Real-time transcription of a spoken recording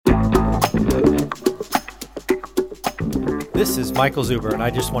This is Michael Zuber, and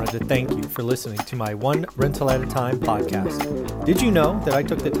I just wanted to thank you for listening to my One Rental at a Time podcast. Did you know that I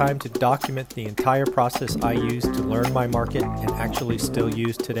took the time to document the entire process I used to learn my market and actually still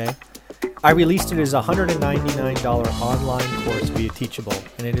use today? I released it as a $199 online course via Teachable,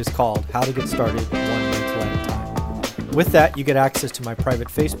 and it is called How to Get Started One Rental at a Time. With that, you get access to my private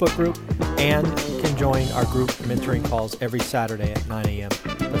Facebook group, and you can join our group mentoring calls every Saturday at 9 a.m.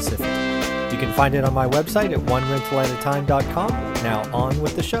 Pacific. You can find it on my website at onerentalatatime.com. Now on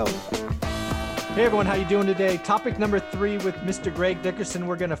with the show. Hey everyone, how you doing today? Topic number 3 with Mr. Greg Dickerson.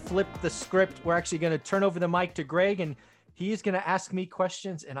 We're going to flip the script. We're actually going to turn over the mic to Greg, and he's going to ask me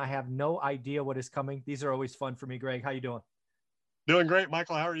questions, and I have no idea what is coming. These are always fun for me. Greg, how you doing? Doing great,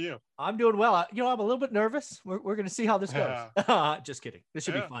 Michael. How are you? I'm doing well. I'm a little bit nervous. We're going to see how this goes. Just kidding. This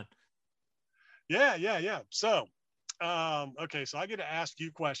should be fun. Yeah. So, okay, so I get to ask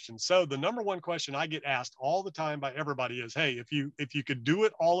you questions. So the number one question I get asked all the time by everybody is, hey, if you could do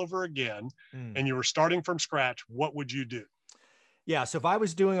it all over again and you were starting from scratch, what would you do? Yeah. So if I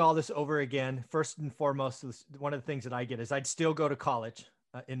was doing all this over again, first and foremost, one of the things that I get is I'd still go to college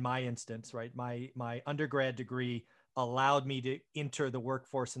in my instance, right? My undergrad degree allowed me to enter the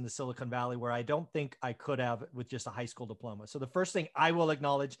workforce in the Silicon Valley where I don't think I could have with just a high school diploma. So the first thing I will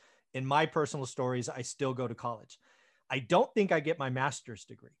acknowledge in my personal stories, I still go to college. I don't think I get my master's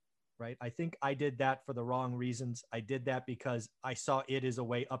degree, right? I think I did that for the wrong reasons. I did that because I saw it as a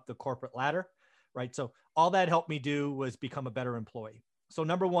way up the corporate ladder, right? So all that helped me do was become a better employee. So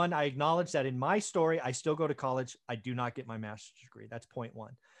number one, I acknowledge that in my story, I still go to college. I do not get my master's degree. That's point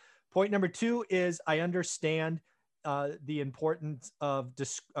one. Point number 2 is I understand the importance of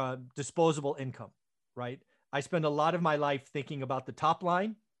disposable income, right? I spend a lot of my life thinking about the top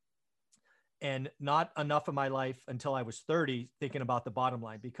line, and not enough of my life until I was 30 thinking about the bottom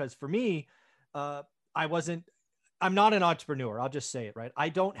line. Because for me, I'm not an entrepreneur. I'll just say it, right? I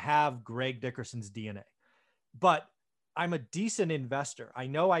don't have Greg Dickerson's DNA, but I'm a decent investor. I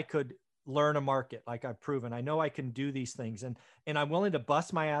know I could learn a market like I've proven. I know I can do these things, and I'm willing to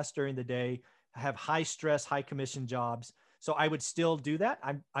bust my ass during the day, have high stress, high commission jobs. So I would still do that.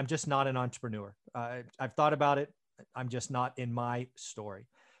 I'm just not an entrepreneur. I've thought about it. I'm just not in my story.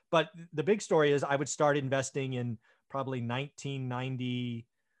 But the big story is I would start investing in probably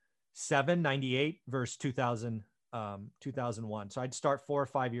 1997, 98 versus 2001. So I'd start 4 or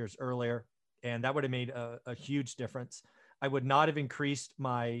 5 years earlier, and that would have made a huge difference. I would not have increased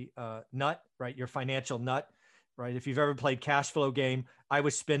my nut, right? Your financial nut, right? If you've ever played cash flow game, I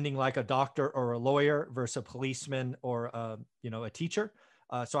was spending like a doctor or a lawyer versus a policeman or a teacher.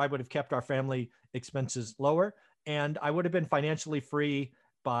 So I would have kept our family expenses lower, and I would have been financially free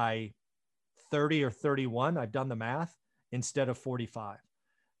by 30 or 31. I've done the math, instead of 45.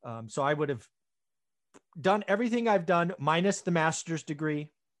 So I would have done everything I've done minus the master's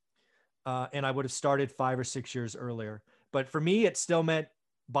degree. And I would have started 5 or 6 years earlier. But for me, it still meant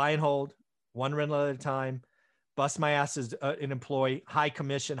buy and hold, one rental at a time, bust my ass as an employee, high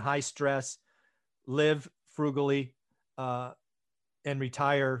commission, high stress, live frugally, and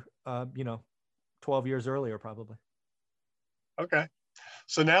retire, 12 years earlier, probably. Okay.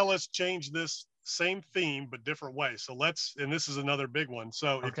 So now let's change this same theme, but different way. So and this is another big one.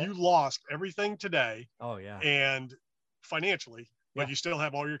 So if you lost everything today, and financially, but you still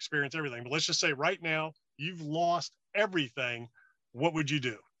have all your experience, everything, but let's just say right now you've lost everything, what would you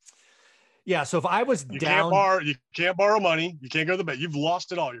do? Yeah. So if I was you can't borrow money. You can't go to the bank. You've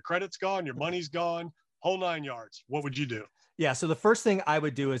lost it all. Your credit's gone. Your money's gone. Whole 9 yards. What would you do? Yeah. So the first thing I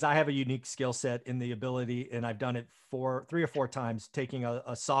would do is I have a unique skill set in the ability, and I've done it 3 or 4 times, taking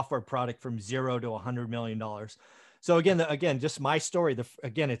a software product from $0 to $100 million. So again, just my story.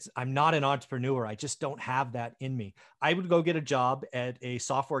 I'm not an entrepreneur. I just don't have that in me. I would go get a job at a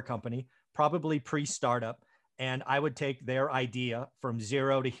software company, probably pre-startup, and I would take their idea from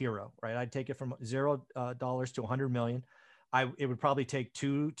 0 to hero, right? I'd take it from $0 to 100 million. It would probably take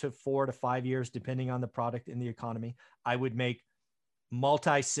 2 to 4 to 5 years, depending on the product in the economy. I would make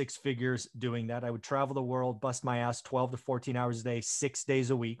multi 6 figures doing that. I would travel the world, bust my ass 12 to 14 hours a day, 6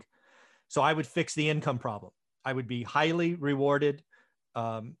 days a week. So I would fix the income problem. I would be highly rewarded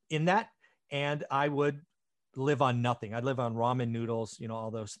in that. And I would live on nothing. I'd live on ramen noodles,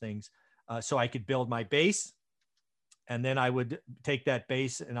 all those things. So I could build my base. And then I would take that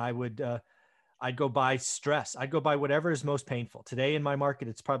base and I'd go buy stress. I'd go buy whatever is most painful. Today in my market,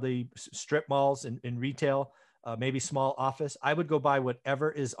 it's probably strip malls and retail, maybe small office. I would go buy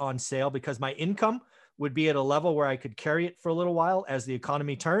whatever is on sale because my income would be at a level where I could carry it for a little while as the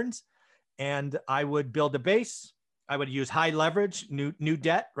economy turns. And I would build a base. I would use high leverage, new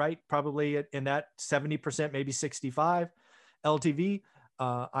debt, right? Probably in that 70%, maybe 65. LTV.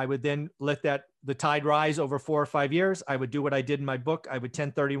 I would then let the tide rise over 4 or 5 years. I would do what I did in my book. I would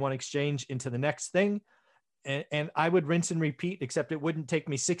 1031 exchange into the next thing. And I would rinse and repeat, except it wouldn't take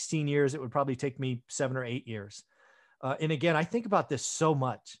me 16 years. It would probably take me 7 or 8 years. And again, I think about this so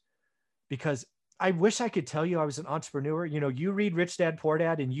much because I wish I could tell you I was an entrepreneur. You know, you read Rich Dad, Poor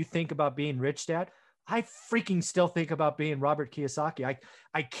Dad, and you think about being Rich Dad. I freaking still think about being Robert Kiyosaki.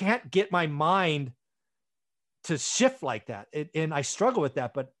 I can't get my mind to shift like that. And I struggle with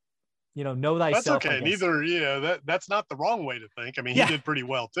that, but you know thyself. That's okay. Neither, that's not the wrong way to think. I mean, he did pretty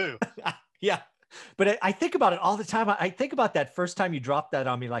well too. Yeah. But I think about it all the time. I think about that first time you dropped that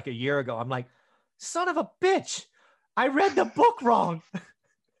on me like a year ago. I'm like, son of a bitch. I read the book wrong.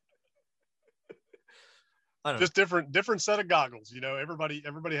 Just different set of goggles. You know, everybody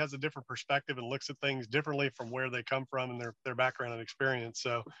has a different perspective and looks at things differently from where they come from and their background and experience.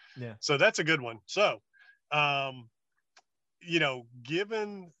 So, so that's a good one. So, you know,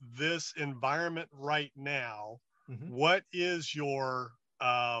 given this environment right now, what is your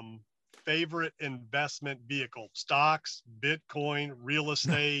favorite investment vehicle? Stocks, Bitcoin, real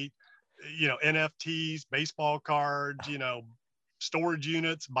estate, you know, NFTs, baseball cards, you know, storage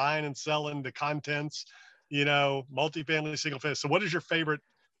units, buying and selling the contents, you know, multifamily, single family. So what is your favorite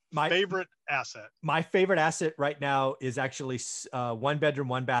asset? My favorite asset right now is actually 1 bedroom,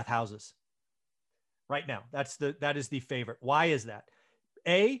 1 bath houses. Right now, that is the favorite. Why is that?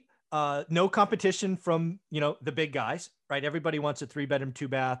 No competition from, you know, the big guys, right? Everybody wants a 3 bedroom, 2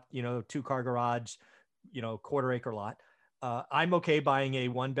 bath, you know, 2 car garage, you know, 1/4 acre lot. I'm okay buying a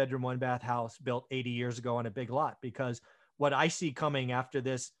 1 bedroom, 1 bath house built 80 years ago on a big lot, because what I see coming after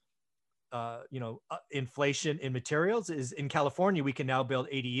this, inflation in materials is in California, we can now build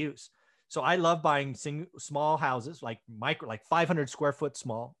ADUs. So I love buying small houses, like 500 square foot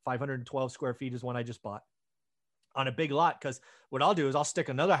small. 512 square feet is one I just bought on a big lot. Because what I'll do is I'll stick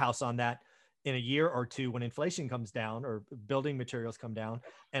another house on that in a year or two when inflation comes down or building materials come down,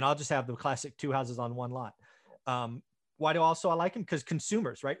 and I'll just have the classic 2 houses on 1 lot. Why do I like them? Because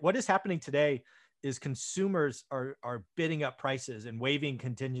consumers, right? What is happening today is consumers are bidding up prices and waiving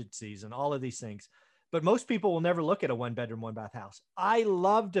contingencies and all of these things. But most people will never look at a 1 bedroom, 1 bath house. I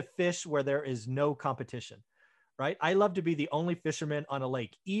love to fish where there is no competition, right? I love to be the only fisherman on a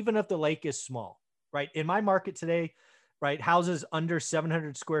lake, even if the lake is small, right? In my market today, right, houses under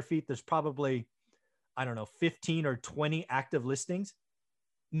 700 square feet, there's probably, 15 or 20 active listings.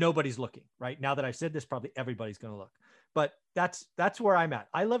 Nobody's looking, right? Now that I've said this, probably everybody's going to look. But that's where I'm at.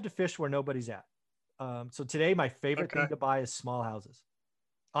 I love to fish where nobody's at. So today, my favorite thing to buy is small houses.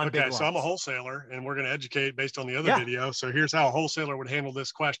 So I'm a wholesaler, and we're going to educate based on the other video. So here's how a wholesaler would handle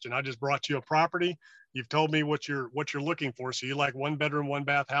this question. I just brought you a property. You've told me what you're looking for. So you like 1 bedroom, 1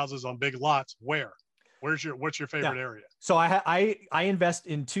 bath houses on big lots. What's your favorite area? So I invest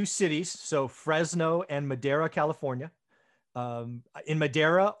in 2 cities. So Fresno and Madera, California. In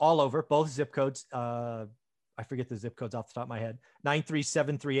Madera, all over, both zip codes. I forget the zip codes off the top of my head.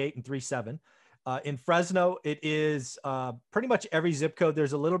 93738 and 37. In Fresno, it is pretty much every zip code.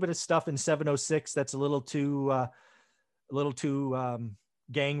 There's a little bit of stuff in 706 that's a little too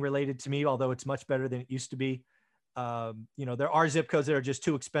gang related to me, although it's much better than it used to be. There are zip codes that are just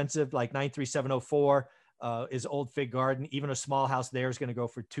too expensive, like 93704 is Old Fig Garden. Even a small house there is going to go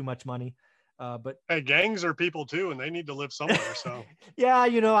for too much money. But hey, gangs are people too, and they need to live somewhere. So yeah,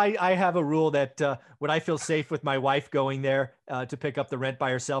 I have a rule that would I feel safe with my wife going there to pick up the rent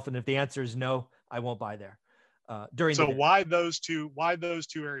by herself, and if the answer is no, I won't buy there. So why those two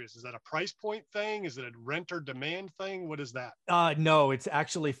areas? Is that a price point thing? Is it a renter demand thing? What is that? No, it's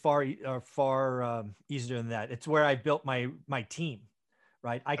actually far easier than that. It's where I built my team.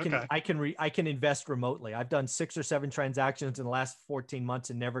 Right. I can invest remotely. I've done 6 or 7 transactions in the last 14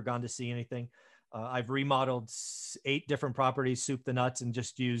 months and never gone to see anything. I've remodeled 8 different properties, soup the nuts, and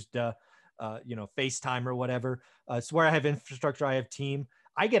just used, FaceTime or whatever. It's where I have infrastructure. I have team.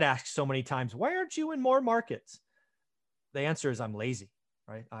 I get asked so many times, why aren't you in more markets? The answer is I'm lazy.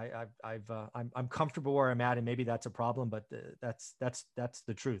 Right. I'm comfortable where I'm at, and maybe that's a problem, but that's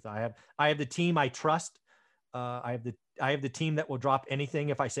the truth. I have the team I trust. I have the team that will drop anything.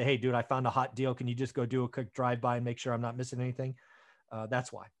 If I say, hey, dude, I found a hot deal. Can you just go do a quick drive by and make sure I'm not missing anything?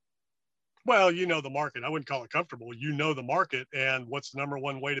 That's why. Well, the market. I wouldn't call it comfortable. The market, and what's the number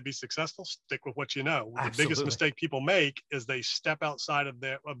one way to be successful? Stick with what you know. Absolutely. The biggest mistake people make is they step outside of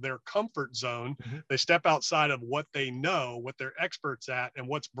their comfort zone. Mm-hmm. They step outside of what they know, what they're experts at, and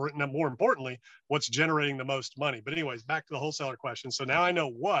more importantly, what's generating the most money. But anyways, back to the wholesaler question. So now I know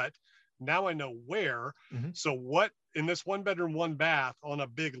what. Now I know where. Mm-hmm. So what in this 1 bedroom, 1 bath on a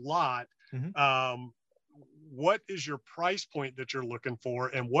big lot, mm-hmm. what is your price point that you're looking for,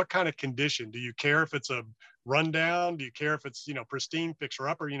 and what kind of condition? Do you care if it's a rundown? Do you care if it's, pristine, fixer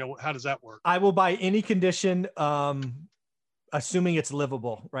upper? How does that work? I will buy any condition, assuming it's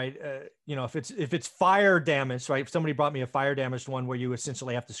livable, right? If it's fire damaged, right? If somebody brought me a fire damaged one where you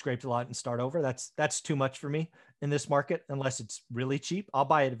essentially have to scrape the lot and start over, that's too much for me in this market, unless it's really cheap. I'll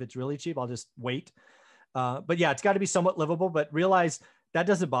buy it if it's really cheap. I'll just wait. But yeah, it's got to be somewhat livable. But realize that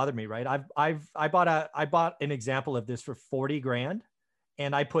doesn't bother me, right? I bought an example of this for 40 grand,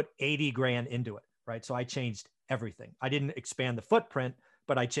 and I put 80 grand into it, right? So I changed everything. I didn't expand the footprint,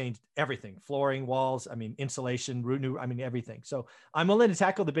 but I changed everything: flooring, walls, insulation, everything. So I'm willing to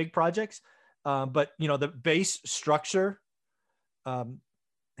tackle the big projects, but the base structure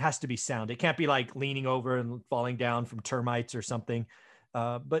has to be sound. It can't be like leaning over and falling down from termites or something.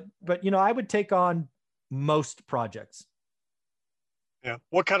 But I would take on most projects. Yeah.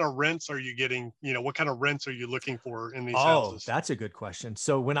 What kind of rents are you getting? What kind of rents are you looking for in these houses? Oh, that's a good question.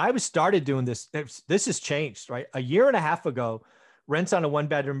 So when I started doing this has changed, right? A year and a half ago, rents on a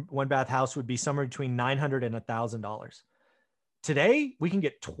 1-bedroom, 1-bath house would be somewhere between $900 and $1,000. Today, we can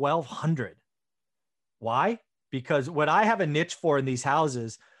get $1,200. Why? Because what I have a niche for in these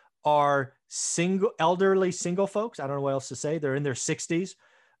houses are elderly single folks. I don't know what else to say. They're in their 60s.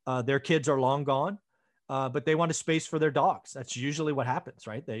 Their kids are long gone, but they want a space for their dogs. That's usually what happens,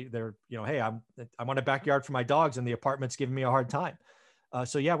 right? They're hey, I want a backyard for my dogs, and the apartment's giving me a hard time.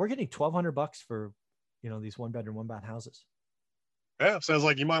 So yeah, we're getting $1,200 for these 1-bedroom, 1-bath houses. Yeah, sounds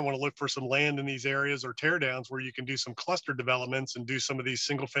like you might want to look for some land in these areas or tear downs where you can do some cluster developments and do some of these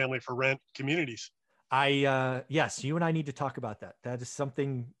single family for rent communities. Yes, you and I need to talk about that. That is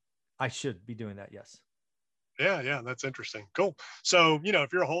something I should be doing that. Yes. Yeah, that's interesting. Cool. So,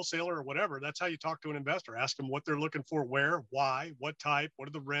 if you're a wholesaler or whatever, that's how you talk to an investor. Ask them what they're looking for, where, why, what type, what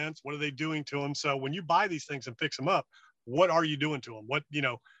are the rents, what are they doing to them? So when you buy these things and fix them up, what are you doing to them? What,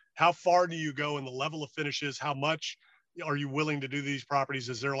 how far do you go in the level of finishes? How much are you willing to do these properties?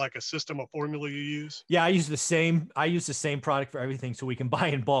 Is there like a system, a formula you use? Yeah, I use the same product for everything, so we can buy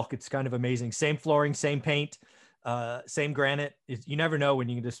in bulk. It's kind of amazing. Same flooring, same paint, same granite. You never know when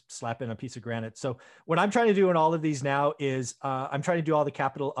you can just slap in a piece of granite. So what I'm trying to do in all of these now is I'm trying to do all the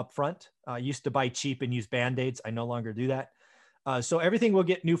capital up front. I used to buy cheap and use Band-Aids. I no longer do that. So everything will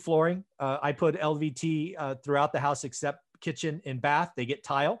get new flooring. I put LVT throughout the house except kitchen and bath. They get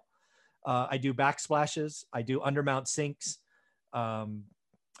tile. I do backsplashes. I do undermount sinks.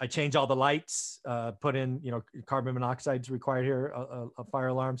 I change all the lights, put in, carbon monoxide is required here, fire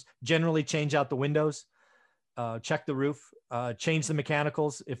alarms, generally change out the windows, check the roof, change the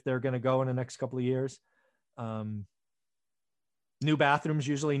mechanicals if they're going to go in the next couple of years. New bathrooms,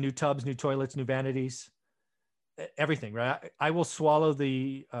 usually new tubs, new toilets, new vanities, everything, right? I will swallow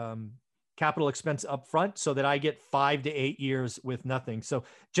the capital expense up front so that I get 5 to 8 years with nothing. So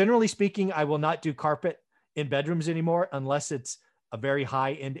generally speaking, I will not do carpet in bedrooms anymore unless it's a very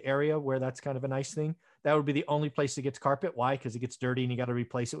high end area where that's kind of a nice thing. That would be the only place that gets carpet. Why? Because it gets dirty and you got to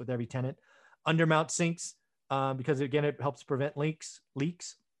replace it with every tenant. Undermount sinks, because again, it helps prevent leaks.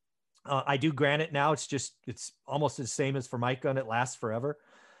 I do granite now. It's almost the same as Formica and it lasts forever.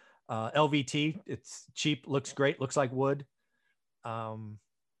 LVT, it's cheap, looks great, looks like wood.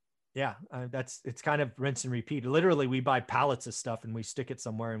 It's kind of rinse and repeat. Literally, we buy pallets of stuff and we stick it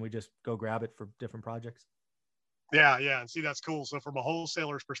somewhere and we just go grab it for different projects. Yeah. And see, that's cool. So from a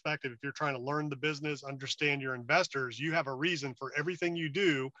wholesaler's perspective, if you're trying to learn the business, understand your investors, you have a reason for everything you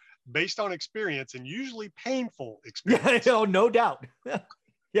do based on experience, and usually painful experience. Yeah, no doubt.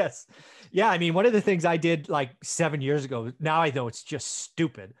 Yes. Yeah. One of the things I did like 7 years ago, now I know it's just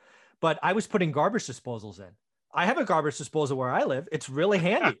stupid, but I was putting garbage disposals in. I have a garbage disposal where I live. It's really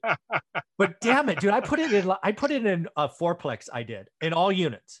handy, but damn it, dude, I put it in a fourplex. I did in all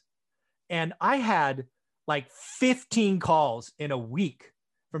units. And I had like 15 calls in a week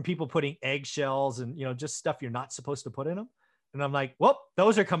from people putting eggshells and, just stuff you're not supposed to put in them. And I'm like, well,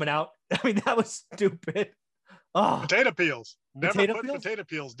 those are coming out. That was stupid. Oh, potato peels. Never put potato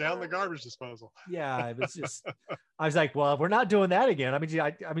peels down the garbage disposal. Yeah, it was just. I was like, well, we're not doing that again.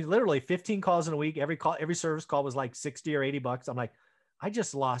 Literally 15 calls in a week. Every service call was like $60 or $80. I'm like, I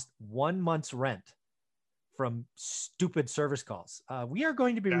just lost 1 month's rent from stupid service calls. We are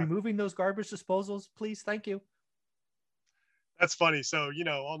going to be removing those garbage disposals, please. Thank you. That's funny. So,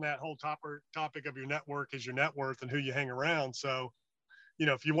 on that whole topic of your network is your net worth and who you hang around. So,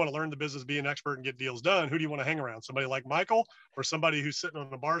 if you want to learn the business, be an expert and get deals done, who do you want to hang around? Somebody like Michael or somebody who's sitting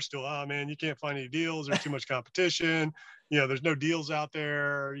on a bar stool? Oh man, you can't find any deals. There's too much competition. There's no deals out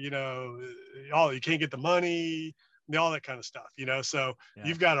there. You can't get the money, all that kind of stuff, so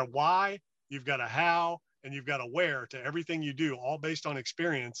you've got a why, you've got a how, and you've got a where to everything you do, all based on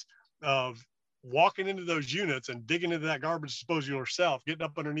experience of walking into those units and digging into that garbage disposal yourself, getting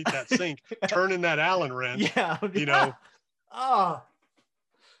up underneath that sink, turning that Allen wrench, you know. Oh,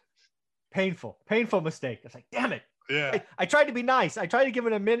 painful mistake. It's like, damn it. Yeah. I tried to be nice. I tried to give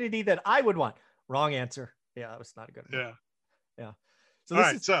an amenity that I would want. Wrong answer. Yeah, that was not a good one. Yeah. Yeah. So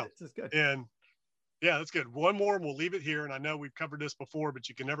this is good. And yeah, that's good. One more and we'll leave it here. And I know we've covered this before, but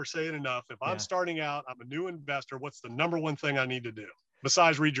you can never say it enough. If I'm starting out, I'm a new investor, what's the number one thing I need to do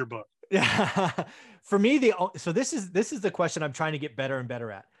besides read your book? Yeah. For me, so this is the question I'm trying to get better and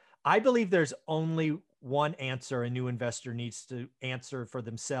better at. I believe there's only one answer a new investor needs to answer for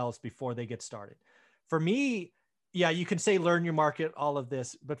themselves before they get started. For me, yeah, you can say learn your market, all of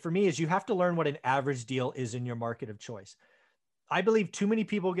this, but for me is you have to learn what an average deal is in your market of choice. I believe too many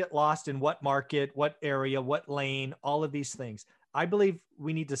people get lost in what market, what area, what lane, all of these things. I believe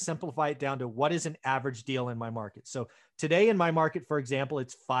we need to simplify it down to what is an average deal in my market. So today in my market, for example,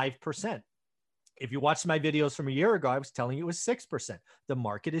 it's 5%. If you watched my videos from a year ago, I was telling you it was 6%. The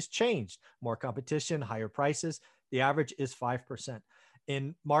market has changed, more competition, higher prices. The average is 5%.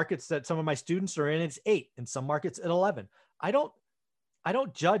 In markets that some of my students are in, it's 8. In some markets at 11. I don't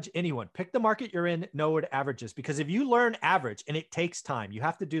judge anyone. Pick the market you're in, know what average is. Because if you learn average, and it takes time, you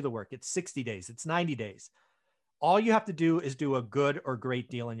have to do the work. It's 60 days, it's 90 days. All you have to do is do a good or great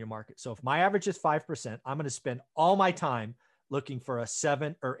deal in your market. So if my average is 5%, I'm going to spend all my time looking for a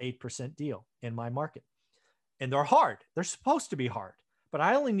 7 or 8% deal in my market. And they're hard. They're supposed to be hard, but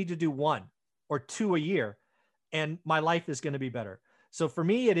I only need to do 1 or 2 a year and my life is going to be better. So for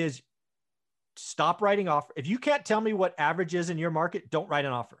me, it is stop writing offer. If you can't tell me what average is in your market, don't write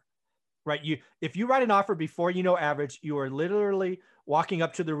an offer, right? If you write an offer before you know average, you are literally walking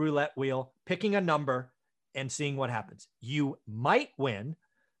up to the roulette wheel, picking a number and seeing what happens. You might win,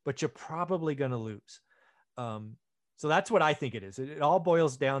 but you're probably going to lose. So that's what I think it is. It all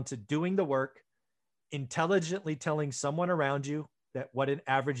boils down to doing the work, intelligently telling someone around you that what an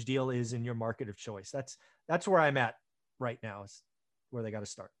average deal is in your market of choice. That's where I'm at right now, is where they got to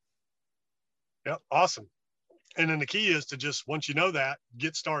start. Yeah. Awesome. And then the key is to just, once you know that,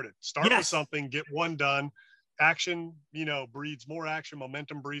 get started, with something, get one done. Action, breeds more action.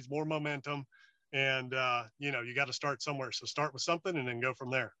 Momentum breeds more momentum. And, you got to start somewhere. So start with something and then go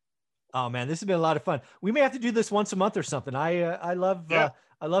from there. Oh man, this has been a lot of fun. We may have to do this once a month or something. I love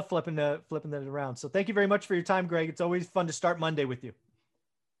flipping that around. So thank you very much for your time, Greg. It's always fun to start Monday with you.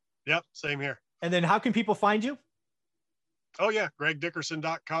 Yep. Same here. And then how can people find you? Oh yeah.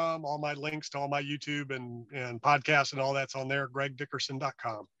 GregDickerson.com. All my links to all my YouTube and podcasts and all that's on there.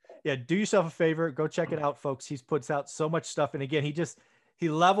 GregDickerson.com. Yeah. Do yourself a favor. Go check it out, folks. He puts out so much stuff. And again, he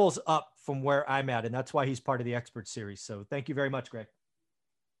levels up from where I'm at. And that's why he's part of the expert series. So thank you very much, Greg.